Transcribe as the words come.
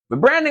But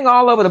branding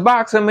all over the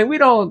box, I mean, we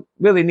don't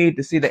really need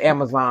to see the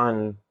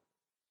Amazon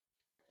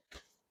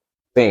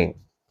thing.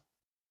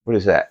 What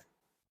is that?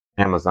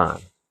 Amazon.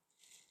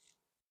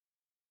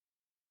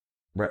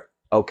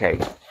 Okay.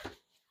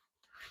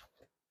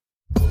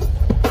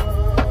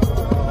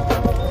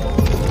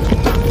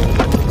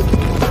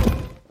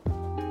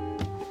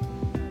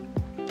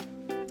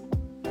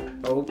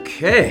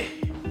 Okay.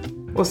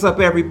 What's up,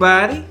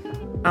 everybody?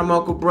 I'm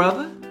Uncle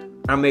Brother.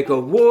 I make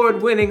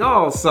award-winning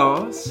all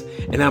sauce,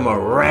 and I'm a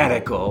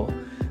radical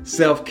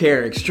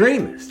self-care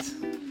extremist.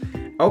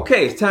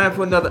 Okay, it's time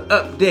for another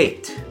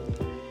update.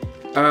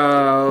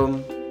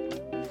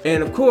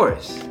 And of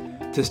course,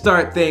 to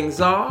start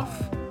things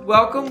off,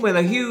 welcome and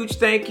a huge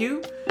thank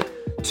you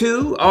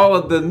to all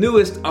of the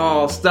newest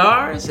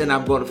All-Stars, and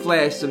I'm going to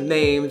flash some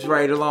names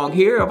right along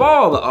here of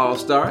all the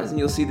All-Stars, and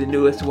you'll see the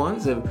newest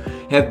ones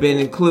have been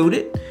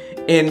included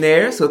in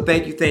there, so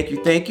thank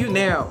you.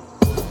 Now,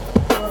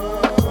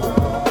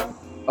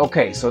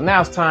 okay, so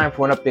now it's time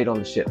for an update on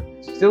the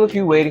shipment. Still a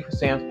few waiting for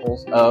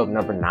samples of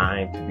number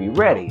 9 to be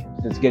ready,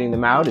 since getting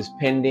them out is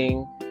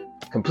pending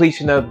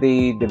completion of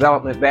the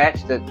development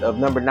batch of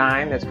number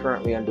 9 that's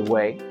currently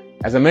underway.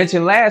 As I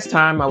mentioned last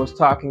time, I was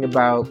talking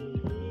about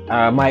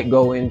I might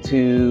go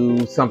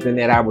into something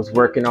that I was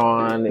working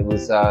on. It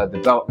was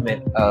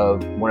development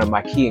of one of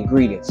my key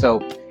ingredients.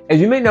 So as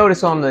you may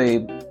notice on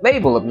the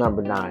label of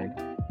number 9,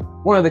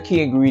 one of the key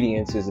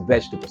ingredients is a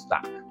vegetable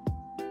stock.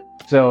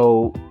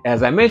 So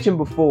as I mentioned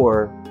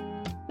before,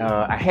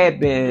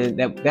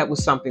 that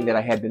was something that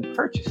I had been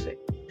purchasing.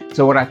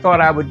 So what I thought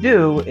I would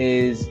do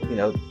is,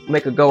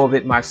 make a go of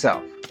it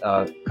myself,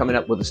 coming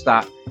up with a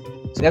stock.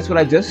 So that's what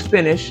I just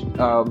finished.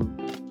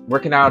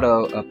 Working out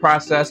a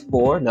process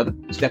for another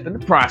step in the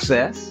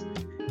process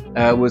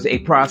was a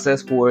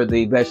process for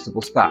the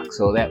vegetable stock.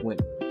 So that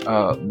went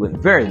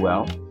very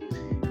well,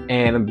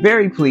 and I'm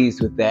very pleased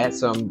with that.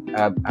 So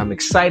I'm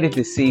excited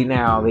to see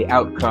now the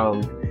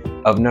outcome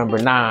of number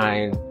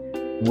 9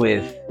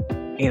 with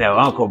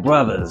Uncle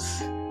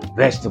Brother's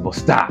vegetable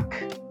stock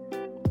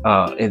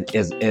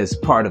as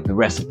part of the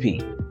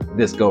recipe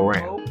this go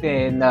round.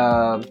 And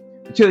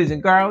chilies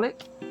and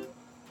garlic.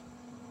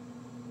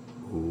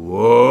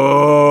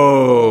 Whoa,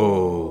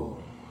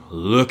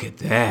 look at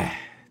that.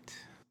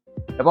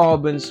 Have all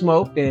been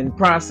smoked and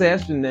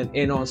processed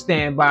and on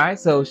standby.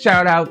 So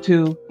shout out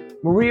to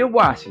Maria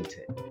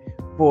Washington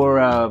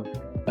for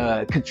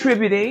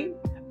contributing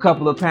a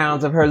couple of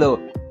pounds of her little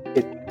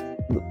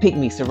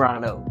pygmy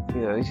serrano.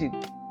 It's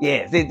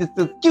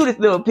the cutest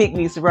little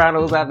pygmy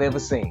serranos I've ever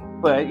seen.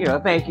 But,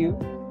 thank you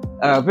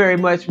very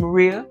much,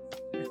 Maria.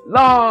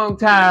 Long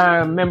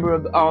time member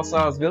of the All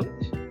Stars Village.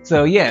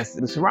 So yes,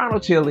 the serrano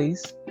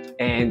chilies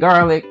and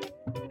garlic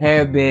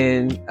have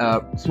been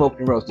smoked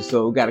and roasted.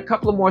 So we've got a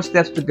couple of more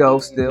steps to go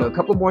still. A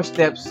couple more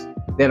steps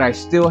that I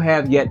still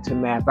have yet to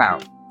map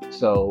out.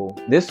 So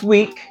this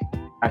week,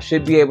 I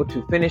should be able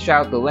to finish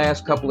out the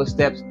last couple of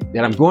steps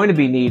that I'm going to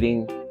be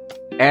needing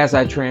as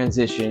I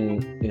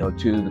transition,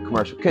 to the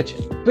commercial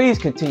kitchen. Please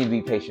continue to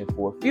be patient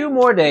for a few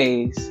more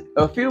days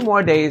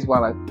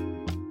while I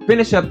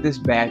finish up this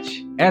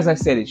batch. As I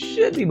said, it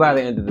should be by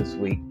the end of this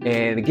week.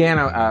 And again,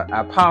 I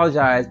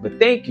apologize, but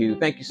thank you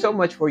so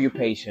much for your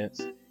patience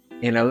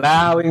in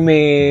allowing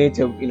me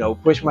to,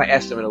 push my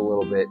estimate a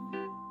little bit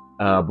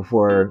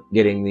before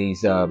getting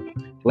these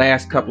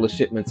last couple of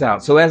shipments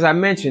out. So as I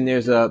mentioned,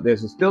 there's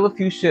still a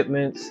few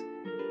shipments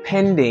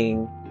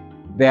pending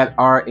that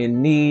are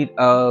in need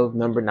of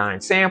number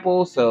 9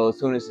 samples. So as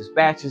soon as this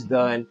batch is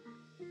done,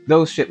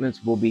 those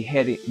shipments will be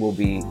headed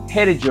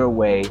your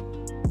way.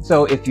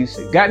 So if you've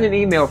gotten an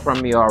email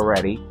from me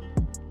already,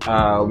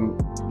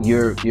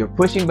 you're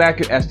pushing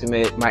back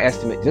my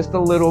estimate just a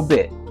little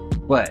bit,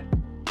 but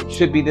it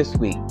should be this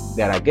week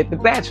that I get the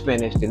batch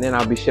finished, and then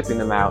I'll be shipping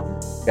them out.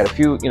 Got a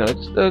few,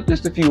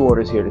 just a few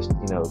orders here to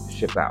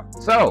ship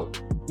out. So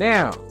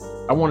now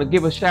I want to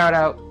give a shout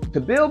out to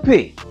Bill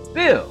P.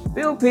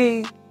 Bill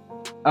P.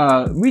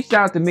 Reached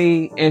out to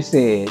me and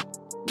said,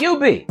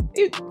 UB,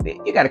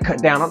 you got to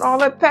cut down on all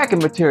that packing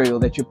material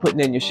that you're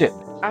putting in your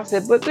shipment. I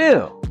said, but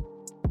Bill,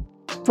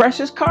 it's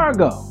precious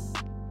cargo.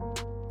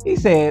 He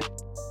said,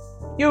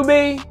 UB,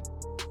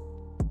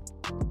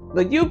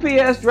 the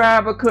UPS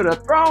driver could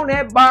have thrown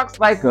that box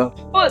like a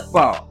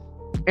football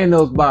and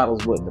those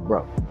bottles wouldn't have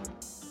broken.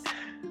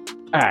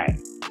 All right.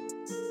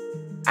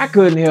 I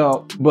couldn't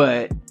help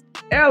but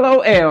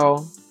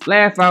LOL,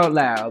 laugh out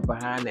loud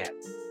behind that,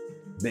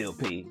 Bill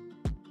P.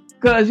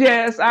 Because,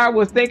 yes, I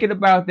was thinking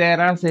about that.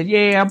 I said,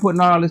 yeah, I'm putting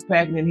all this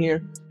packing in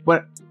here,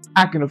 but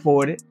I can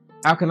afford it.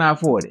 How can I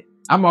afford it?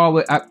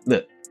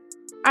 Look,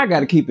 I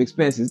got to keep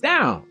expenses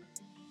down,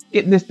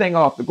 getting this thing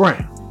off the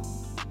ground.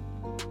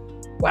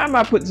 Why am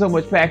I putting so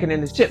much packing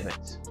in the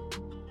shipments?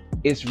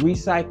 It's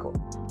recycled.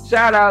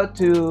 Shout out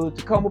to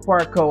Tacoma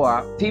Park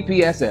Co-op,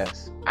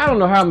 TPSS. I don't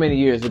know how many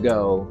years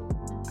ago,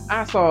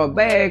 I saw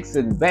bags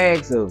and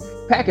bags of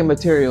packing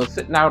material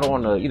sitting out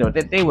on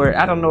that they were,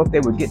 I don't know if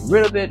they were getting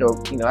rid of it or,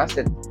 I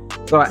said,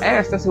 so I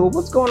asked, well,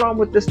 what's going on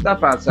with this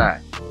stuff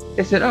outside?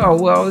 They said, oh,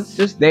 well, it's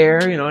just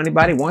there. You know,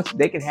 anybody wants it,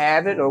 they can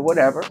have it or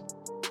whatever.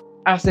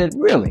 I said,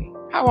 really?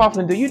 How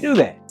often do you do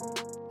that?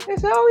 They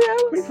said, oh,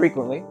 yeah, pretty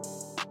frequently.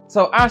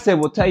 So I said,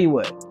 well, tell you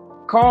what,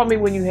 call me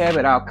when you have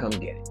it, I'll come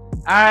get it.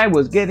 I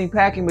was getting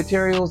packing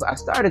materials. I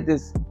started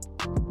this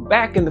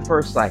back in the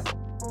first cycle.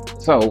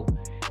 So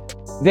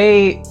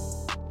they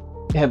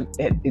had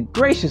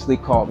graciously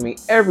called me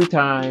every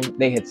time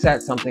they had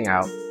set something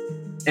out,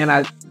 and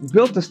I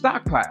built a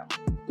stockpile.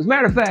 As a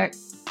matter of fact,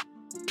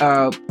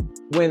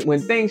 when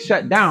things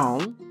shut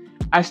down,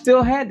 I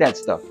still had that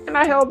stuff, and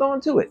I held on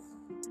to it.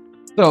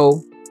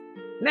 So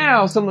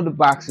now some of the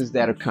boxes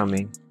that are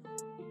coming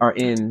are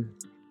in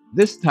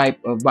this type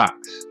of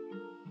box.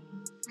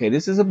 Okay,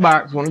 this is a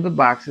box, one of the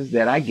boxes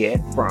that I get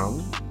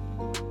from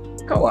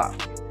Co-op.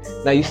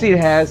 Now you see it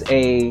has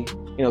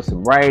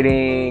some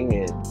writing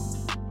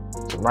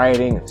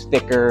and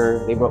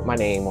sticker. They wrote my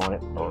name on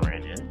it.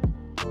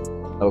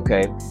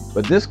 Okay,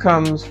 but this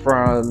comes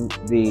from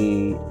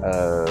the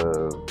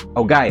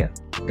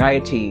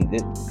Gaia Tea.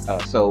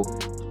 So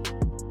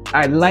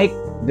I like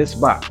this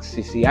box.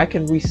 You see, I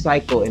can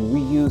recycle and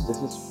reuse. This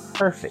is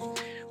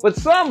perfect. But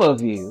some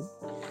of you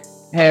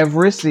have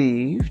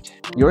received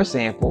your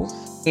samples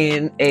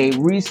in a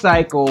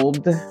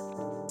recycled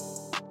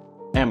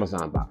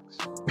Amazon box.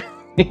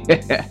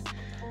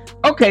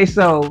 Okay,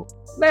 so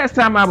last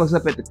time I was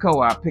up at the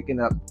Co-op picking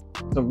up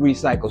some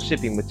recycled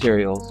shipping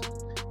materials,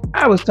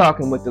 I was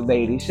talking with the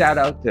lady. Shout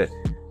out to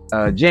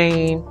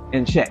Jane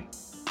and Shay.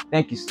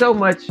 Thank you so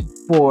much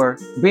for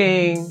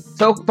being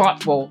so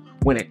thoughtful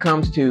when it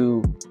comes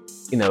to,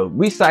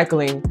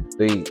 recycling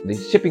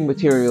the shipping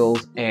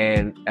materials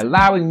and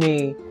allowing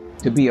me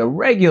to be a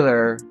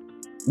regular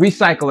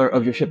recycler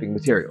of your shipping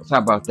materials. How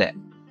about that?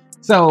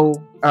 So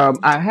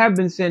I have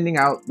been sending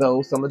out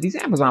some of these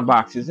Amazon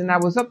boxes, and I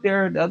was up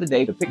there the other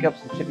day to pick up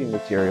some shipping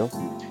materials,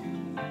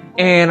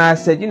 and I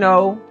said,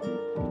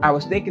 I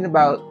was thinking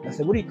about,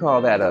 what do you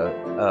call that?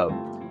 A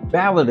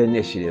ballot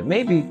initiative.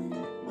 Maybe,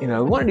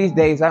 one of these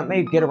days I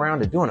may get around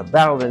to doing a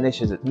ballot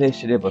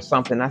initiative or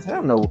something. I said, I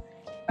don't know,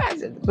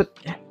 but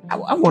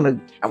I want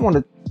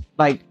to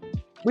like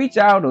reach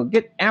out or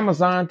get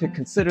Amazon to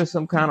consider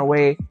some kind of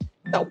way.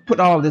 Don't put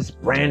all this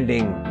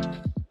branding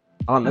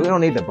on. We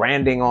don't need the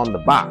branding on the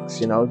box.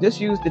 Just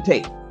use the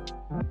tape.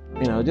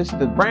 Just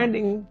the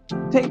branding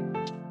tape.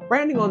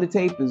 Branding on the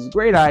tape is a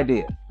great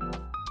idea.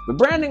 But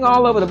branding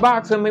all over the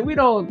box, we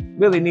don't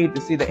really need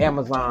to see the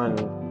Amazon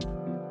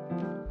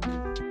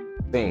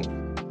thing.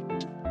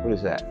 What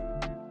is that?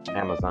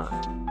 Amazon.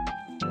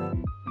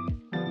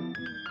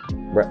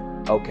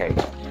 Okay.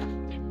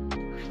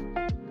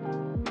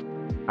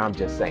 I'm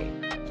just saying.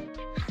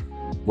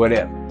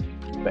 Whatever.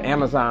 The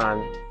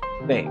Amazon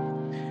thing.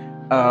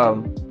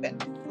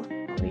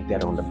 Don't need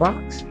that on the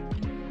box.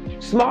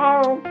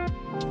 Small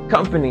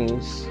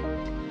companies,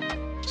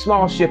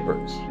 small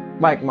shippers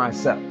like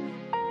myself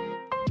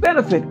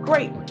benefit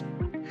greatly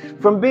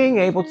from being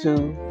able to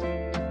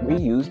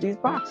reuse these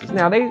boxes.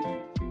 Now, they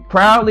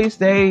proudly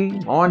stay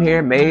on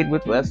here, made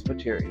with less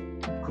material.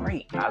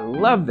 Great. I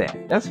love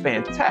that. That's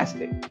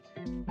fantastic.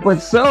 But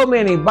so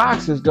many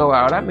boxes go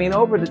out.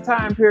 Over the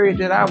time period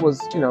that I was,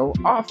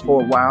 off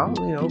for a while,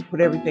 put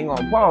everything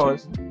on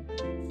pause,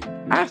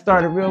 I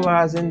started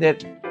realizing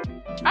that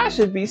I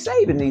should be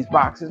saving these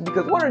boxes,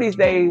 because one of these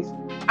days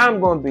I'm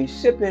going to be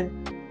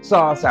shipping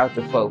sauce out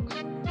to folks,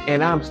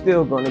 and I'm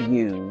still going to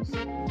use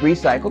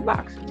recycled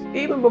boxes.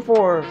 Even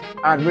before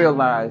I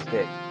realized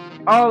that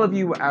all of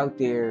you were out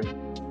there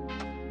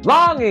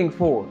longing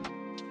for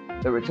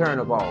the return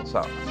of all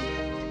sauce,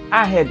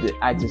 I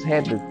just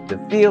had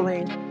the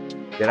feeling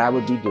that I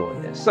would be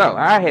doing this. So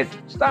I had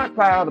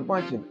stockpiled a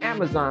bunch of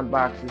Amazon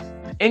boxes,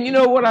 and you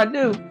know what I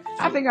do?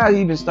 I think I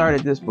even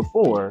started this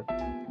before,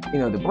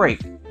 the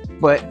break,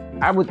 but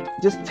I would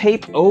just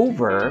tape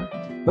over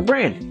the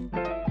branding.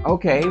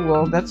 Okay,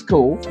 well, that's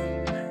cool,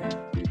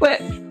 but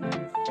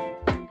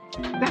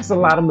that's a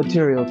lot of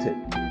material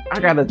I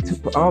gotta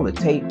put all the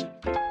tape.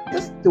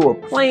 Just do a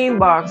plain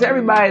box.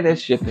 Everybody that's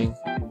shipping,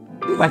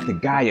 like the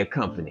Gaia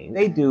company,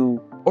 they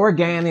do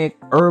organic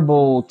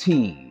herbal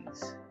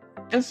teas,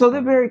 and so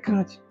they're very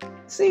conscious.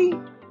 See,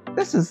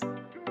 this is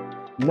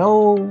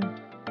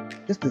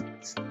just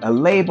a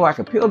label. I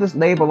can peel this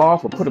label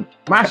off or put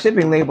my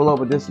shipping label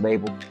over this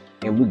label,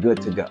 and we're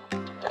good to go.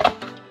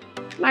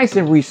 Nice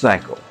and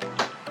recycled.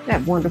 Isn't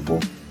that wonderful?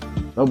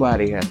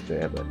 Nobody has to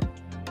ever.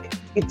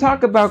 You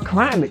talk about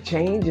climate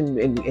change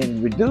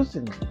and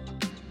reducing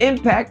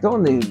impact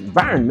on the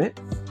environment.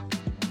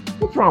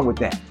 What's wrong with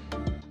that?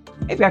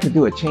 Maybe I could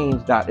do a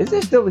change. Is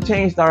there still a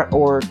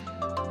change.org?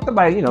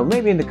 Somebody,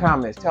 maybe in the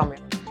comments, tell me,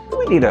 do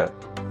we need a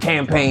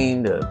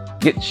campaign to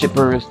get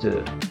shippers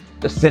to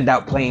send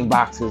out plain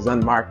boxes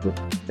unmarked with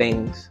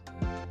things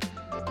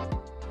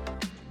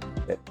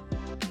that,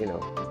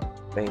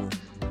 things.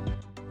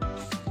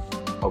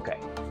 Okay.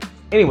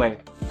 Anyway,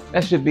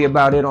 that should be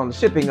about it on the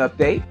shipping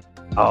update.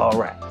 All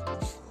right.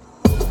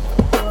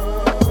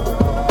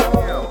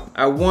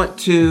 I want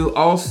to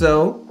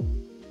also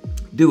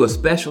do a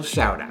special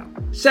shout out.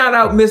 Shout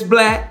out, Miss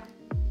Black.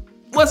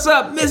 What's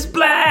up, Miss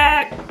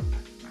Black?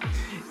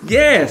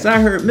 Yes, I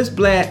heard Miss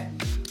Black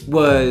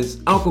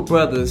was Uncle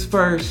Brother's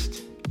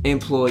first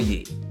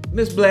employee.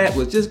 Miss Black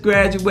was just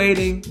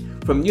graduating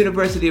from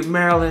University of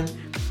Maryland,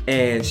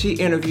 and she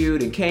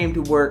interviewed and came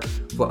to work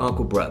for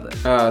Uncle Brother.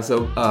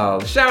 So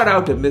shout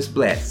out to Miss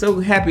Black. So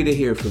happy to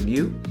hear from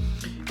you.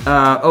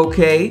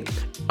 Okay.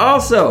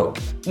 Also,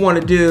 want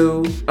to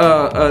do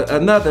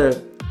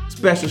another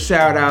special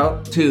shout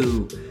out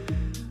to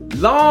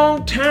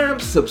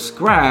long-term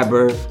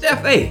subscriber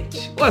Jeff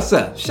H. What's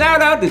up?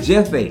 Shout out to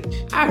Jeff H.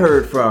 I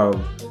heard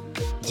from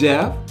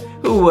Jeff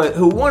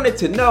who wanted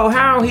to know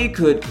how he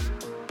could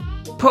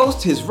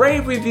post his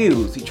rave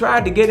reviews. He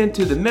tried to get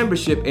into the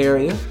membership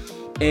area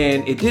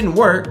and it didn't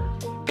work.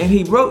 And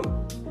he wrote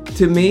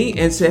to me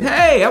and said,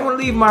 hey, I want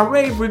to leave my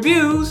rave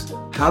reviews.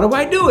 How do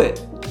I do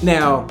it?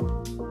 Now,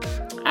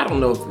 I don't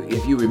know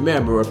if you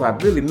remember or if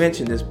I've really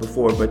mentioned this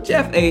before, but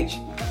Jeff H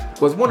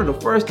was one of the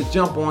first to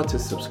jump on to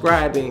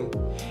subscribing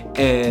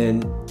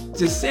and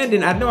to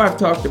sending. I know I've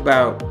talked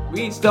about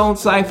Reed Stone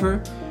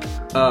Cypher,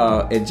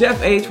 and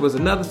Jeff H was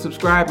another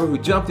subscriber who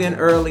jumped in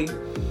early,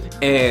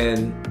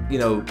 and you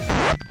know,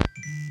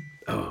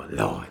 oh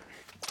Lord,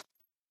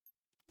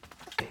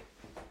 wait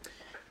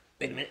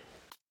a minute,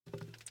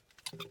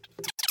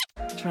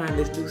 trying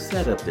this new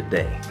setup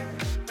today.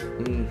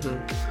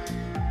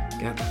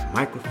 Got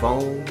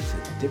microphones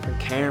and different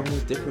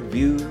cameras, different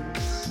views.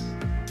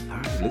 All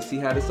right, let's see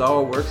how this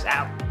all works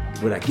out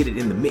when I get it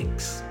in the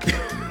mix.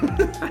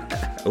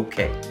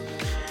 Okay.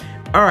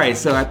 All right,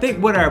 so I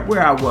think where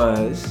I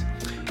was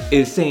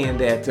is saying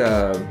that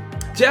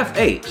Jeff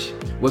H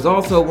was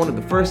also one of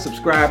the first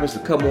subscribers to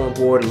come on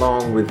board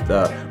along with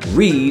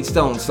Reed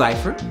Stone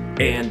Cypher.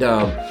 And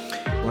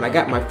when I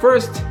got my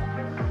first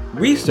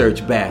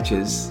research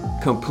batches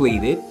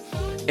completed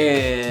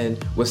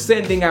and was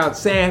sending out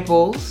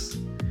samples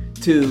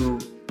to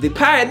the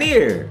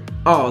Pioneer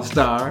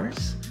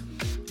All-Stars,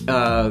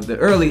 the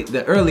early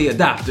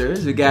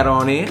adopters who got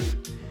on in,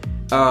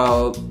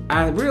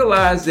 I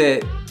realized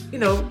that, you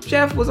know,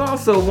 Jeff was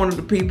also one of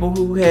the people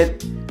who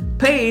had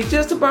paid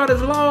just about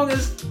as long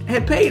as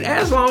Reed.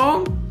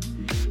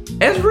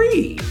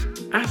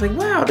 I was like,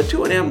 wow, the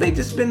two of them, they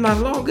just been my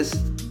longest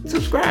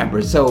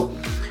subscribers. So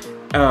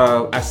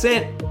I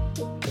sent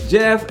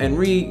Jeff and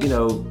Reed, you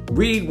know,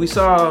 we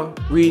saw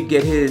Reed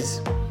get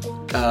his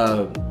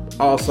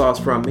all sauce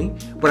from me,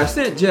 but I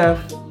sent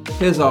Jeff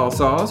his all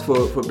sauce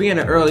for being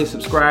an early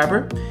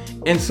subscriber.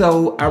 And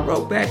so I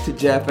wrote back to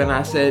Jeff and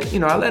I said, you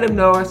know, I let him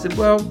know, I said,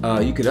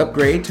 well, you could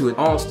upgrade to an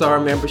all-star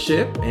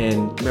membership,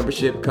 and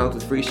membership comes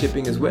with free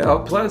shipping as well,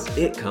 plus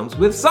it comes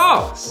with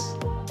sauce.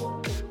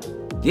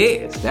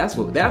 Yes, that's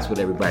what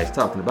everybody's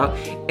talking about.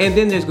 And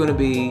then there's going to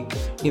be,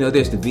 you know,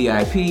 there's the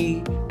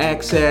VIP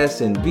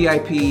access and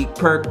VIP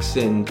perks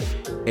and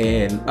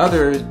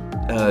other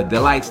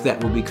delights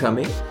that will be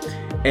coming.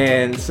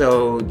 And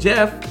so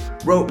Jeff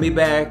wrote me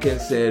back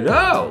and said,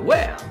 oh,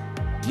 well,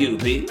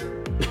 UB,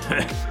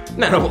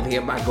 not only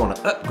am I going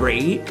to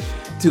upgrade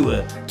to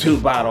a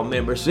 2-bottle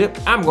membership,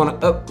 I'm going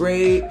to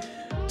upgrade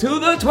to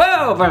the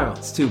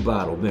 12-ounce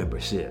 2-bottle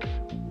membership.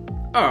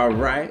 All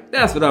right,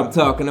 that's what I'm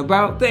talking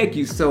about. Thank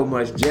you so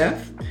much,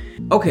 Jeff.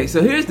 Okay,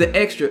 so here's the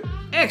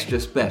extra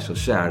special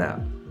shout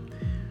out.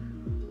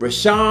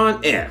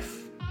 Rashawn F.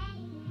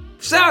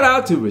 Shout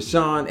out to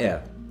Rashawn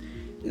F.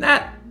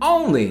 Not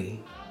only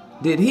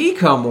did he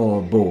come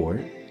on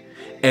board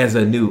as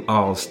a new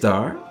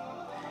all-star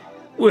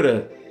with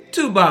a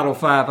 2-bottle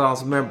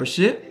 5-ounce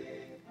membership,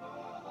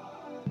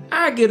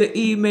 I get an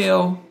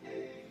email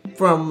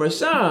from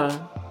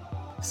Rashawn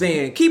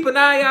saying, keep an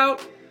eye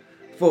out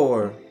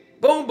for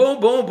boom, boom,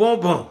 boom, boom,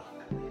 boom.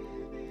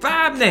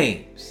 5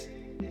 names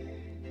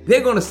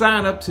they're going to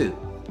sign up to.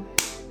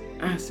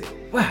 I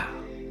said, wow,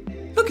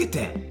 look at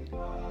that.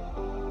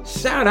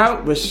 Shout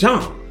out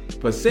Rashawn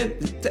for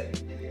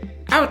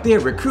out there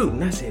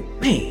recruiting. I said,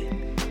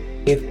 man,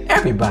 if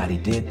everybody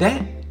did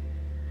that,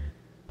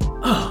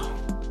 oh,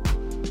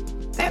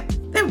 that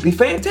would be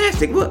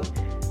fantastic. Look,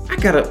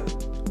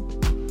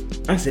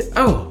 I said,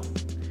 oh,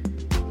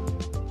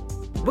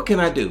 what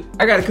can I do?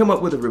 I got to come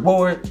up with a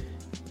reward,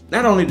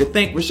 not only to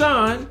thank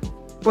Rashawn,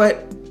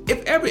 but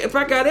if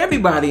I got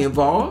everybody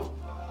involved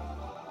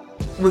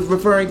with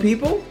referring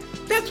people,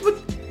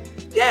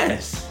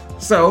 yes.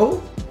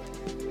 So,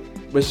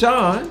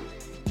 Rashawn,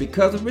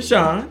 because of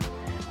Rashawn,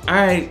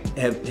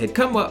 I've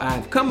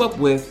come up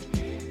with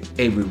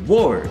a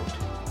reward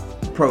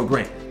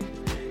program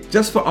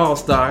just for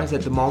all-stars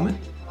at the moment.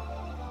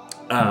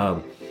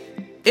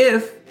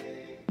 If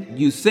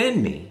you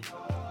send me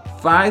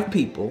 5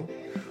 people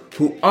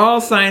who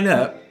all sign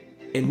up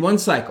in one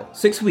cycle,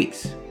 6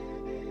 weeks,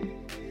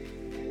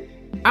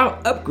 I'll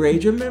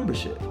upgrade your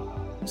membership.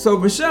 So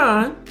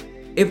Rashawn,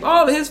 if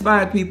all of his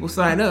 5 people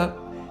sign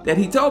up that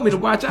he told me to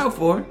watch out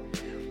for,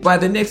 by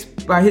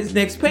his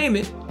next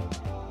payment,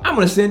 I'm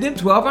gonna send him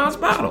 12-ounce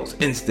bottles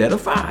instead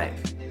of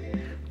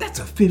 5. That's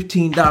a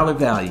 $15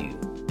 value.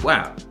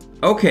 Wow.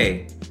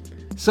 Okay.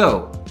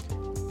 So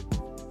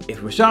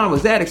if Rashawn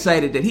was that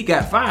excited that he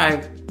got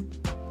 5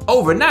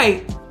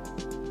 overnight,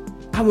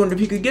 I wonder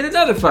if he could get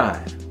another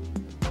 5.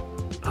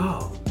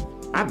 Oh,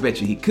 I bet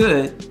you he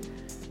could.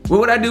 What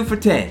would I do for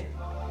 10?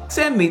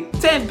 Send me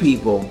 10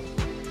 people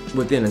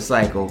within a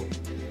cycle.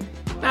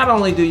 Not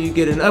only do you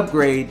get an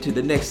upgrade to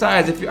the next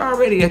size, if you're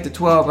already at the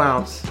 12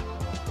 ounce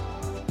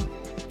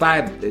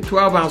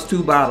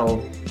 2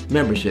 bottle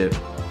membership,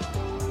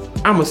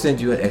 I'm gonna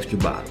send you an extra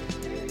bottle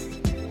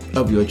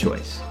of your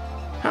choice.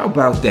 How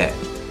about that?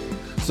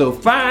 So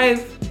 5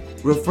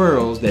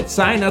 referrals that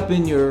sign up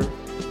in your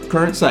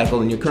current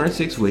cycle, in your current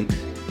 6 weeks,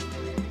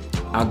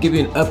 I'll give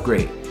you an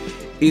upgrade,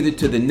 either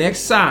to the next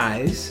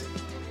size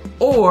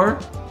or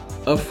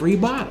a free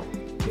bottle.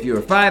 If you're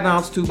a 5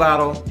 ounce 2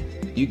 bottle,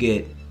 you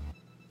get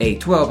a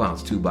 12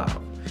 ounce 2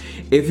 bottle.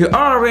 If you're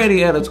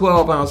already at a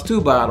 12 ounce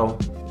 2 bottle,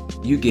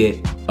 you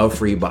get a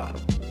free bottle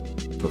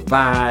for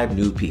 5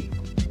 new people.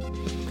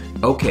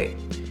 Okay,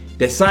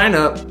 that sign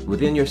up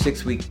within your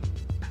 6 week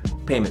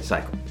payment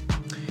cycle.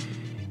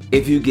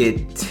 If you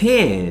get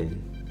 10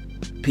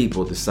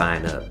 people to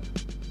sign up,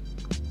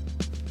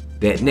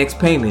 that next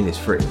payment is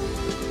free.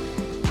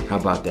 How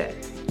about that?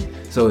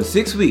 So in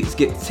 6 weeks,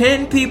 get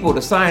 10 people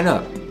to sign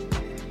up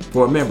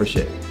for a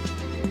membership.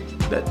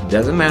 That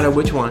doesn't matter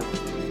which one.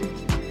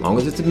 As long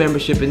as it's a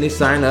membership and they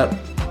sign up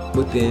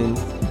within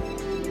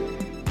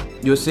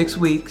your 6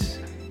 weeks,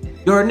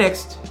 your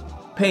next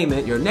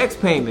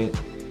payment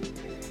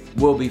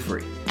will be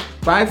free.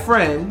 5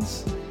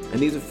 friends, and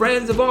these are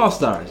friends of All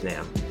Stars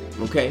now,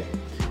 okay?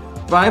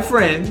 5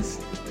 friends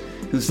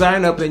who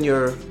sign up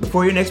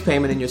before your next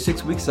payment in your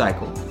 6 week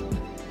cycle,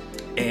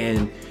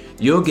 and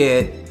you'll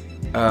get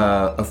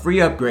a free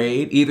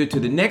upgrade either to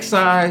the next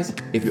size.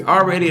 If you're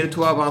already at a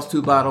 12 ounce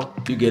 2 bottle,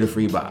 you get a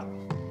free bottle,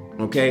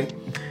 okay?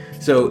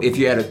 So if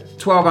you're at a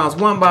 12 ounce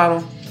 1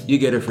 bottle, you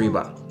get a free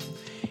bottle.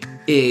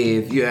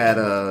 If you're at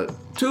a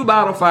 2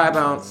 bottle 5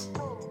 ounce,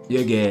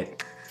 you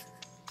get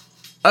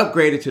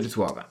upgraded to the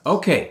 12 ounce.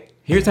 Okay,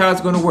 here's how it's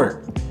gonna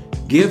work.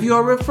 Give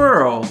your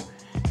referral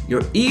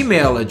your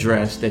email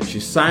address that you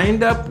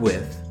signed up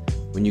with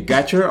when you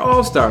got your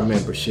All-Star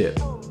membership.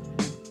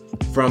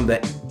 From the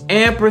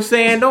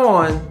ampersand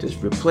on,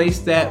 just replace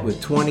that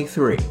with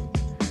 23.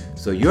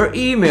 So your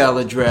email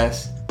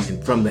address,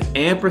 and from the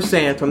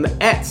ampersand, from the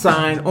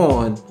 @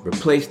 on,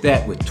 replace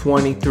that with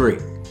 23.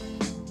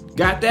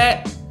 Got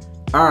that?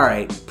 All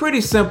right,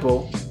 pretty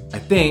simple, I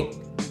think.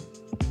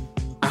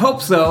 I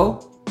hope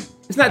so.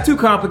 It's not too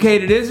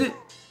complicated, is it?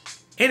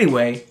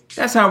 Anyway,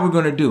 that's how we're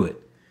gonna do it.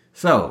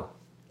 So,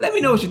 let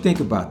me know what you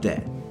think about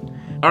that.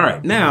 All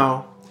right,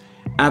 now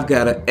I've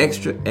got an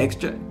extra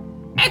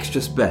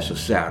special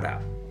shout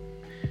out.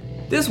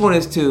 This one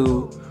is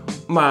to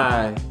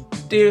my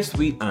dear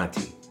sweet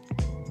auntie,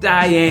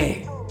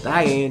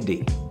 Diane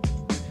D.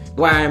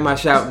 Why am I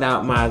shouting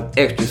out my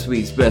extra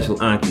sweet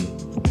special auntie?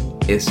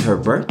 It's her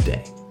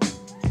birthday.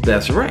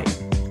 That's right.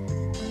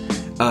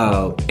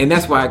 And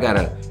that's why I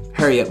gotta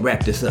hurry up,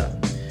 wrap this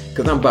up,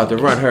 because I'm about to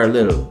run her a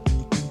little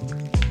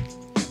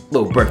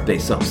birthday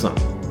something.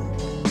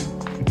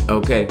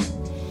 Okay.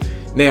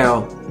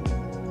 Now,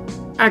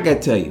 I gotta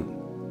tell you,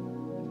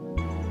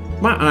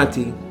 my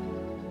auntie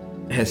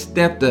has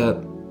stepped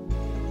up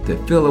to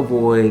fill a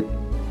void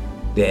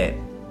that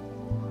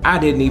I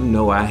didn't even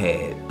know I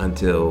had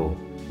until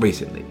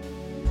recently.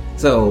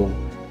 So,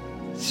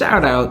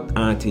 shout out,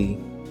 auntie.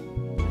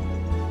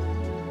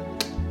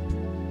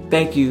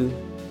 Thank you.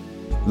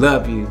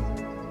 Love you.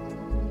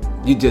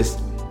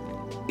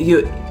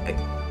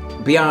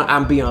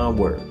 I'm beyond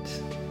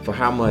words for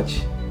how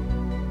much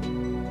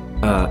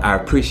I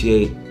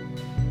appreciate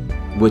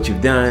what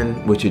you've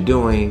done, what you're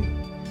doing.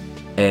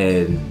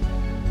 And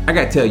I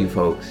gotta tell you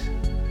folks,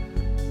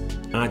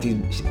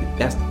 auntie,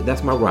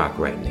 that's my rock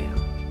right now.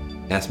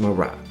 That's my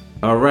rock.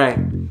 All right.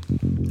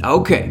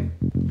 Okay.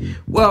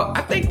 Well,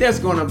 I think that's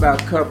gonna about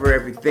cover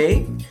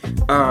everything.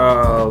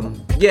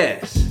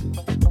 Yes.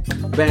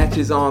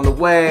 Batches on the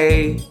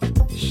way.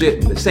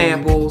 Ship the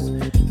samples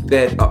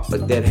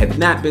that have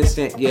not been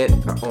sent yet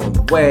are on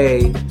the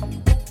way.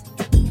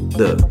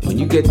 Look, when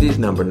you get this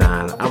number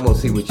 9, I'm gonna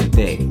see what you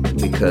think,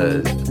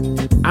 because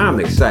I'm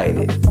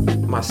excited.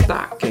 My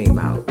stock came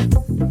out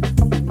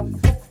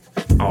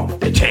off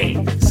the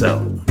chain.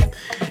 So,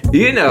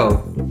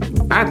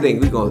 I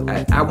think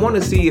I want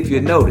to see if you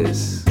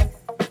notice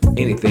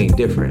anything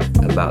different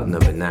about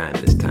number 9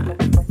 this time.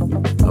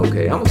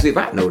 Okay, I'm gonna see if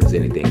I notice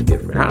anything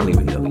different. I don't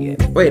even know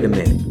yet. Wait a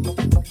minute.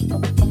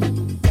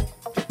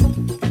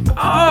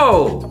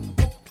 Oh,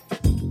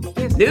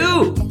 yes,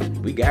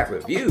 dude, we got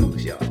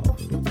reviews, y'all.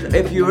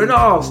 If you're an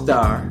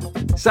all-star,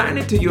 sign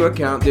into your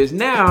account. There's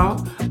now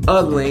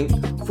a link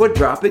for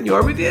dropping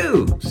your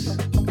reviews.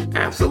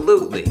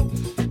 Absolutely.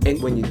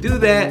 And when you do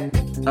that,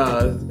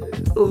 a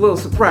little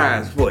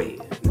surprise for you.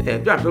 Yeah,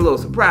 drop a little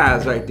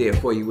surprise right there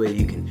for you where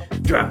you can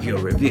drop your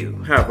review.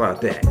 How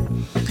about that?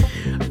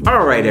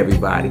 All right,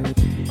 everybody.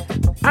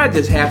 I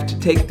just have to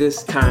take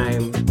this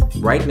time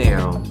right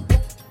now,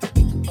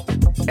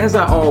 as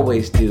I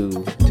always do,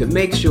 to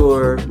make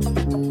sure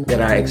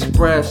that I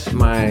express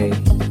my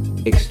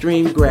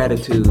extreme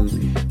gratitude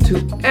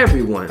to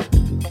everyone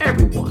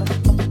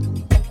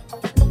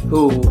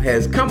who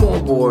has come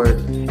on board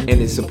and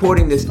is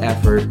supporting this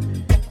effort.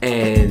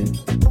 And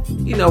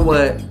you know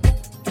what?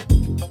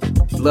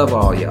 Love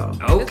all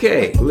y'all.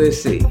 Okay,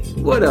 let's see.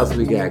 What else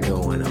we got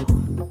going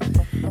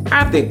on?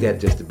 I think that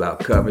just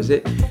about covers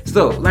it.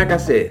 So, like I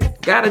said,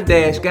 gotta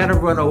dash, gotta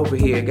run over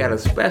here, got a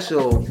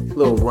special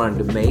little run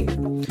to make.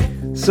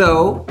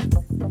 So,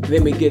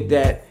 let me get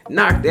that,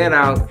 knock that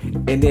out,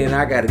 and then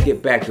I gotta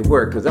get back to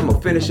work because I'm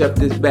gonna finish up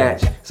this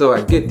batch so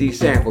I get these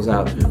samples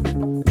out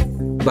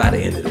by the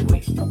end of the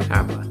week.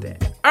 How about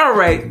that? All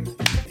right,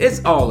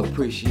 it's all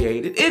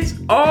appreciated. It's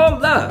all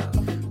love.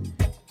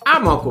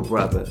 I'm Uncle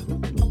Brother.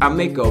 I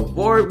make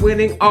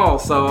award-winning all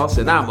sauce,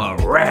 and I'm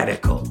a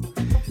radical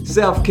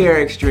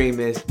self-care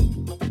extremist.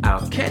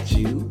 I'll catch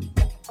you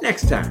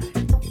next time.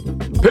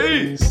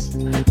 Peace.